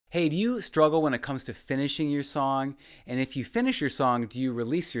Hey, do you struggle when it comes to finishing your song? And if you finish your song, do you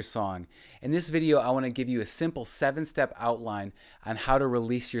release your song? In this video, I want to give you a simple 7-step outline on how to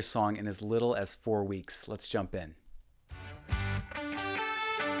release your song in as little as 4 weeks. Let's jump in.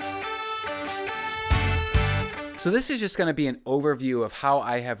 So this is just going to be an overview of how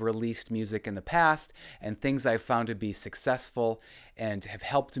I have released music in the past and things I've found to be successful and have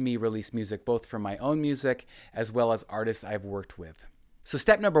helped me release music both from my own music as well as artists I've worked with. So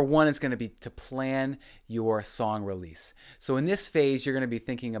step number 1 is going to be to plan your song release. So in this phase, you're going to be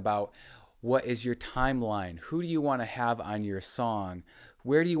thinking about what is your timeline? Who do you want to have on your song?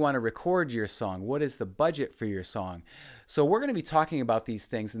 Where do you want to record your song? What is the budget for your song? So we're going to be talking about these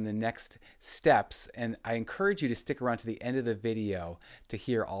things in the next steps, and I encourage you to stick around to the end of the video to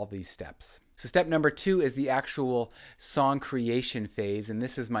hear all these steps. So step number 2 is the actual song creation phase, and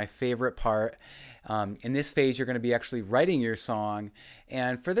this is my favorite part. In this phase, you're going to be actually writing your song,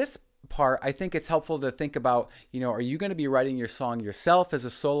 and for this part, I think it's helpful to think about, are you going to be writing your song yourself as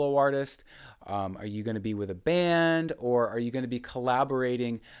a solo artist? Are you going to be with a band, or are you going to be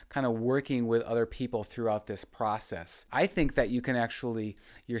collaborating, kind of working with other people throughout this process? I think that you can actually,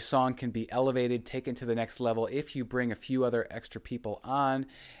 your song can be elevated, taken to the next level if you bring a few other extra people on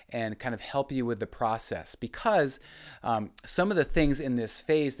and kind of help you with the process, because some of the things in this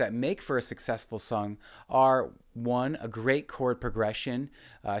phase that make for a successful song are 1, a great chord progression,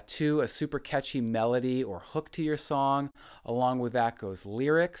 2, a super catchy melody or hook to your song. Along with that goes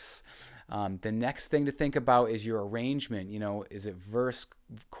lyrics. The next thing to think about is your arrangement. Is it verse,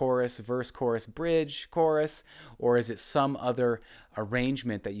 chorus, bridge, chorus, or is it some other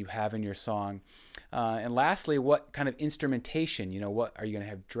arrangement that you have in your song? And lastly, what kind of instrumentation? What are you going to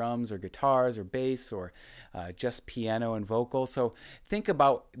have, drums or guitars or bass or just piano and vocal? So think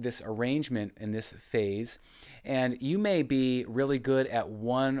about this arrangement in this phase, and you may be really good at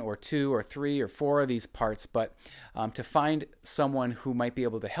 1 or 2 or 3 or 4 of these parts, but to find someone who might be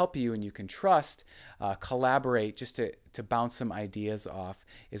able to help you and you can trust, collaborate just to bounce some ideas off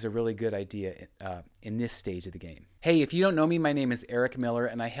is a really good idea in this stage of the game. Hey, if you don't know me, my name is Eric Miller,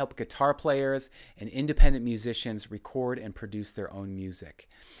 and I help guitar players and independent musicians record and produce their own music.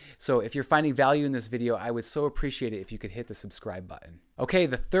 So if you're finding value in this video, I would so appreciate it if you could hit the subscribe button. Okay,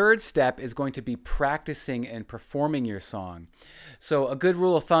 the third step is going to be practicing and performing your song. So a good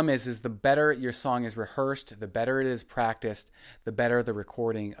rule of thumb is the better your song is rehearsed, the better it is practiced, the better the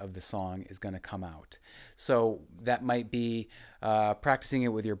recording of the song is going to come out. So that might be practicing it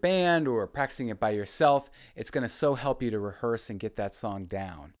with your band or practicing it by yourself. It's going to so help you to rehearse and get that song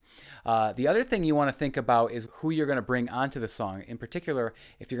down. The other thing you want to think about is who you're going to bring onto the song. In particular,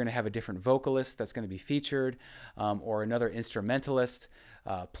 if you're going to have a different vocalist that's going to be featured, or another instrumentalist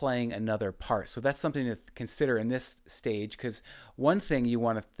playing another part. So that's something to consider in this stage, because one thing you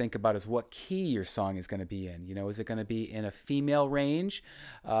want to think about is what key your song is going to be in. Is it going to be in a female range,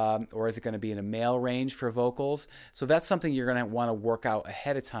 or is it going to be in a male range for vocals? So that's something you're going to want to work out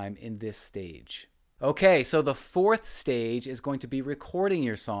ahead of time in this stage. Okay, so the fourth stage is going to be recording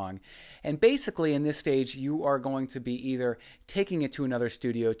your song. And basically in this stage, you are going to be either taking it to another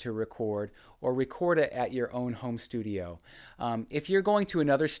studio to record or record it at your own home studio. If you're going to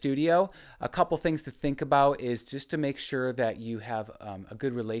another studio, a couple things to think about is just to make sure that you have a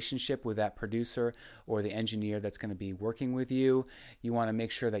good relationship with that producer or the engineer that's going to be working with you. You want to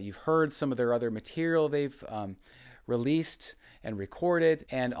make sure that you've heard some of their other material they've released and recorded,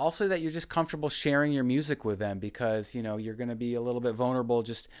 and also that you're just comfortable sharing your music with them, because you're going to be a little bit vulnerable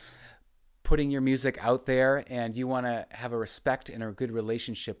just putting your music out there, and you want to have a respect and a good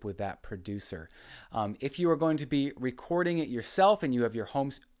relationship with that producer. If you are going to be recording it yourself and you have your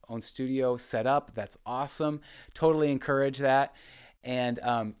own studio set up, that's awesome. Totally encourage that. And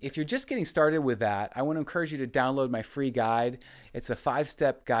if you're just getting started with that, I want to encourage you to download my free guide. It's a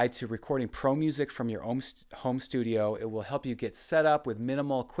 5-step guide to recording pro music from your own home studio. It will help you get set up with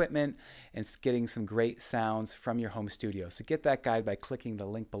minimal equipment and getting some great sounds from your home studio. So get that guide by clicking the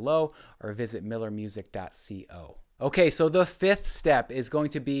link below or visit millermusic.co. Okay, so the 5th step is going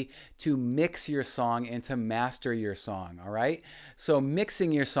to be to mix your song and to master your song, all right? So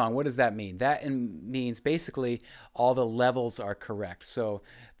mixing your song, what does that mean? That means basically all the levels are correct. So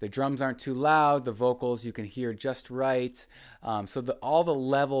the drums aren't too loud, the vocals you can hear just right. So all the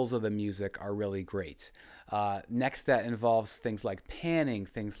levels of the music are really great. Next, that involves things like panning,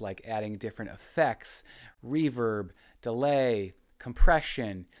 things like adding different effects, reverb, delay,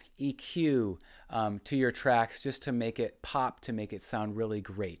 compression, EQ to your tracks, just to make it pop, to make it sound really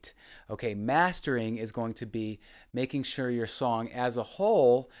great. Okay, mastering is going to be making sure your song as a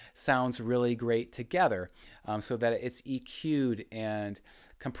whole sounds really great together, so that it's EQ'd and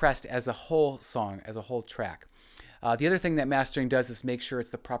compressed as a whole song, as a whole track. The other thing that mastering does is make sure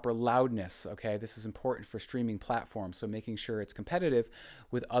it's the proper loudness, okay? This is important for streaming platforms, so making sure it's competitive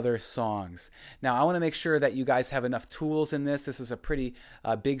with other songs. Now, I want to make sure that you guys have enough tools in this. This is a pretty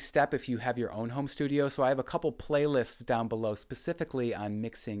big step if you have your own home studio, so I have a couple playlists down below specifically on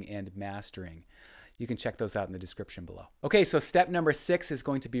mixing and mastering. You can check those out in the description below. Okay, so step number 6 is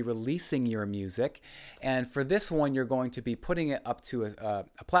going to be releasing your music. And for this one, you're going to be putting it up to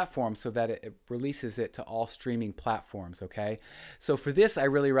a platform so that it releases it to all streaming platforms, okay? So for this, I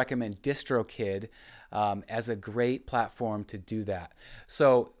really recommend DistroKid as a great platform to do that.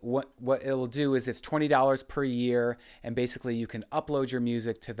 So what it'll do is it's $20 per year, and basically you can upload your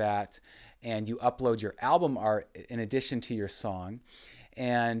music to that, and you upload your album art in addition to your song.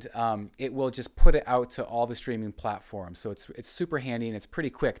 And it will just put it out to all the streaming platforms. So it's super handy, and it's pretty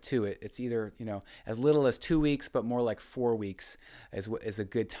quick too. It's either, you know, as little as 2 weeks, but more like 4 weeks is a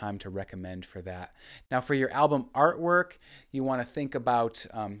good time to recommend for that. Now, for your album artwork, you want to think about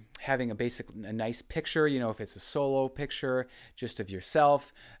having a nice picture. You know, if it's a solo picture just of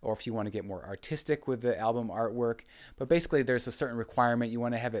yourself, or if you want to get more artistic with the album artwork. But basically, there's a certain requirement. You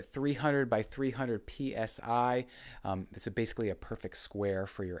want to have it 300 by 300 psi. It's basically a perfect square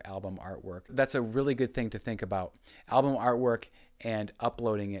for your album artwork. That's a really good thing to think about. Album artwork and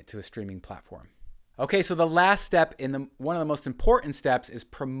uploading it to a streaming platform. Okay, so the last step, one of the most important steps, is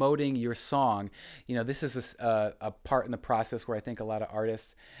promoting your song. You know, this is a part in the process where I think a lot of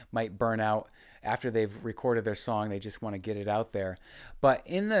artists might burn out after they've recorded their song. They just want to get it out there. But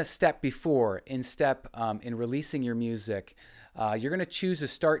in the step before, in releasing your music, you're going to choose a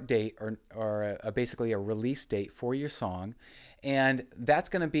start date or basically a release date for your song. And that's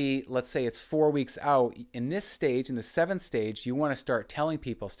going to be, let's say it's 4 weeks out. In this stage, in the 7th stage, you want to start telling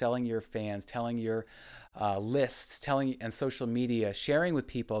people, telling your fans, telling your lists, and social media, sharing with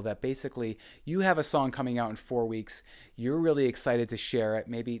people that basically you have a song coming out in 4 weeks. You're really excited to share it.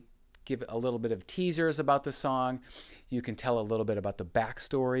 Maybe give a little bit of teasers about the song. You can tell a little bit about the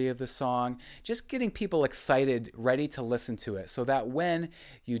backstory of the song. Just getting people excited, ready to listen to it, so that when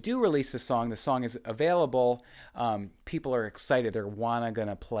you do release the song is available, people are excited. They're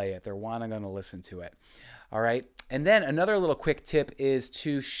gonna play it. They're gonna listen to it. All right. And then another little quick tip is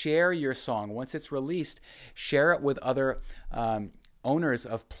to share your song. Once it's released, share it with other owners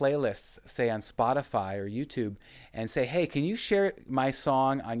of playlists, say on Spotify or YouTube, and say, hey, can you share my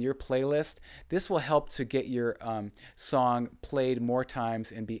song on your playlist? This will help to get your song played more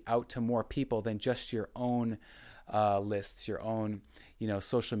times and be out to more people than just your own lists, your own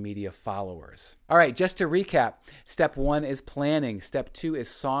social media followers. All right, just to recap, step 1 is planning. Step 2 is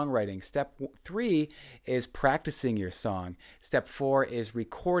songwriting. Step 3 is practicing your song. Step 4 is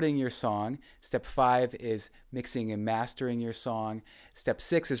recording your song. Step 5 is mixing and mastering your song. Step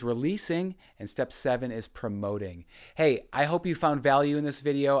 6 is releasing, and step 7 is promoting. Hey, I hope you found value in this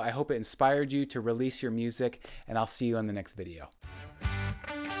video. I hope it inspired you to release your music, and I'll see you on the next video.